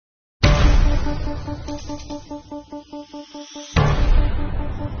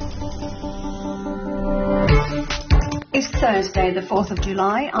It's Thursday, the 4th of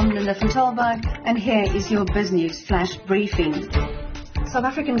July. I'm Linda van Talberg, and here is your BizNews Flash Briefing. South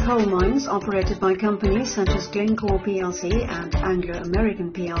African coal mines operated by companies such as Glencore plc and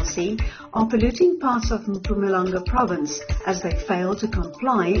Anglo-American plc are polluting parts of Mpumalanga province as they fail to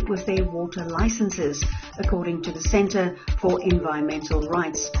comply with their water licenses, according to the Centre for Environmental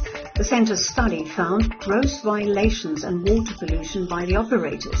Rights. The Centre's study found gross violations and water pollution by the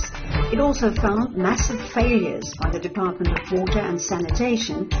operators. It also found massive failures by the Department of Water and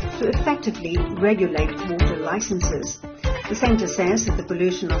Sanitation to effectively regulate water licenses. The Centre says that the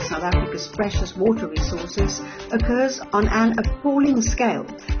pollution of South Africa's precious water resources occurs on an appalling scale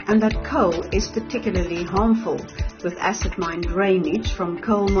and that coal is particularly harmful, with acid mine drainage from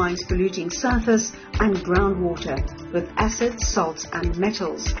coal mines polluting surface and groundwater with acids, salts and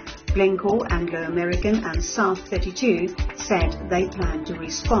metals. Glencore, Anglo-American and South 32 said they plan to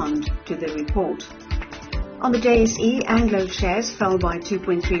respond to the report. On the JSE, Anglo shares fell by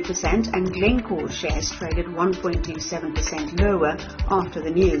 2.3% and Glencore shares traded 1.27% lower after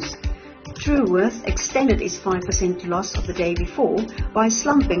the news. Trueworth extended its 5% loss of the day before by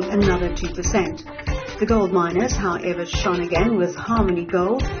slumping another 2%. The gold miners, however, shone again, with Harmony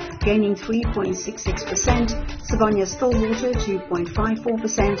Gold gaining 3.66%, Sibanye-Stillwater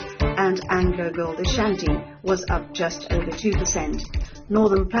 2.54%, and Anglo Gold Ashanti was up just over 2%.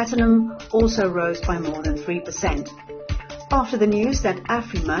 Northern Platinum also rose by more than 3%. After the news that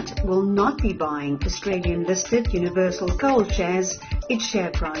Afrimat will not be buying Australian-listed Universal Coal shares, its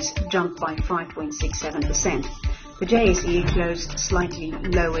share price jumped by 5.67%. The JSE closed slightly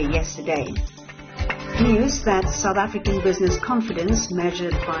lower yesterday. News that South African business confidence,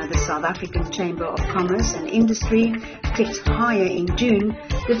 measured by the South African Chamber of Commerce and Industry, ticked higher in June,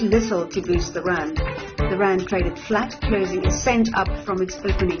 did little to boost the rand. The rand traded flat, closing a cent up from its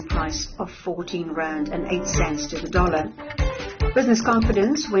opening price of 14 rand and 8 cents to the dollar. Business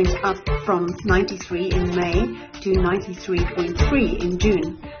confidence went up from 93 in May to 93.3 in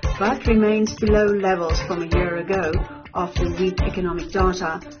June, but remains below levels from a year ago after weak economic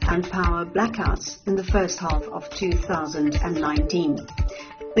data and power blackouts in the first half of 2019.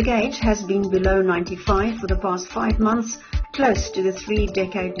 The gauge has been below 95 for the past 5 months, close to the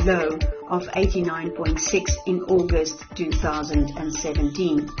 3-decade low of 89.6 in August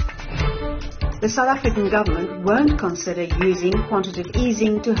 2017. The South African government won't consider using quantitative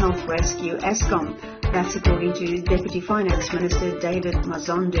easing to help rescue Eskom. That's according to Deputy Finance Minister David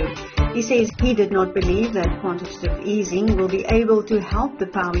Mazondo. He says he did not believe that quantitative easing will be able to help the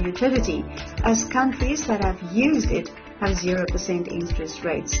power utility, as countries that have used it have 0% interest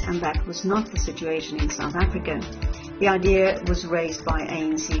rates, and that was not the situation in South Africa. The idea was raised by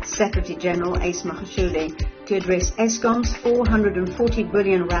ANC Secretary General Ace Magashule to address Eskom's 440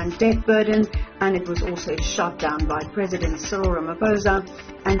 billion rand debt burden, and it was also shot down by President Cyril Ramaphosa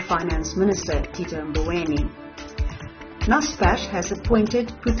and Finance Minister Tito Mboweni. Naspers has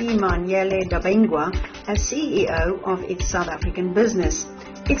appointed Mpumalanga as CEO of its South African business.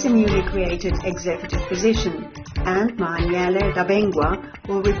 It's a newly created executive position, and Mpumalanga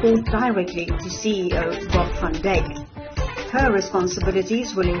will report directly to CEO Bob van Dijk. Her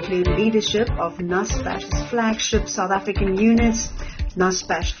responsibilities will include leadership of Naspers' flagship South African units,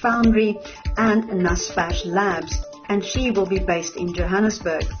 Naspers Foundry and Naspers Labs, and she will be based in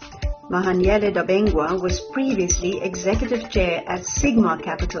Johannesburg. Mpumalanga was previously executive chair at Sigma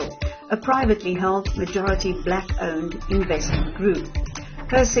Capital, a privately held majority black-owned investment group.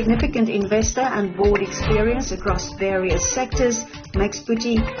 Her significant investor and board experience across various sectors makes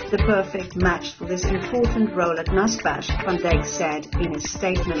Puti the perfect match for this important role at Naspers, Van Dijk said in his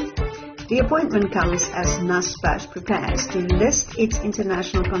statement. The appointment comes as Naspers prepares to list its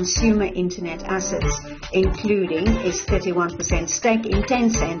international consumer internet assets, including its 31% stake in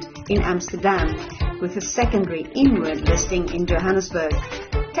Tencent in Amsterdam, with a secondary inward listing in Johannesburg.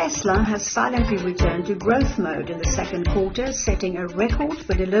 Tesla has silently returned to growth mode in the second quarter, setting a record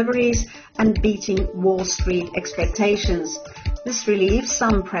for deliveries and beating Wall Street expectations. This relieves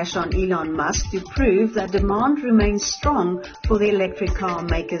some pressure on Elon Musk to prove that demand remains strong for the electric car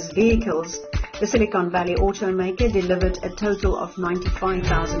maker's vehicles. The Silicon Valley automaker delivered a total of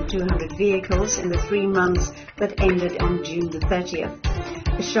 95,200 vehicles in the 3 months that ended on June the 30th.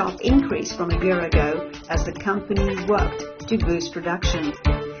 A sharp increase from a year ago as the company worked to boost production.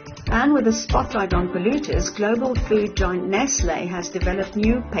 And with a spotlight on polluters, global food giant Nestle has developed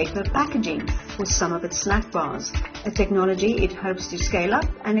new paper packaging for some of its snack bars, a technology it hopes to scale up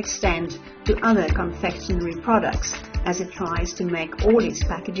and extend to other confectionery products as it tries to make all its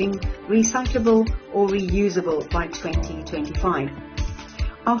packaging recyclable or reusable by 2025.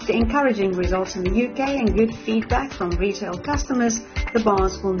 After encouraging results in the UK and good feedback from retail customers, the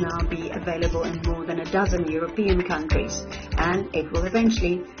bars will now be available in more than a dozen European countries, and it will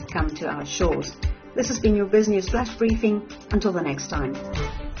eventually come to our shores. This has been your Business Flash Briefing. Until the next time.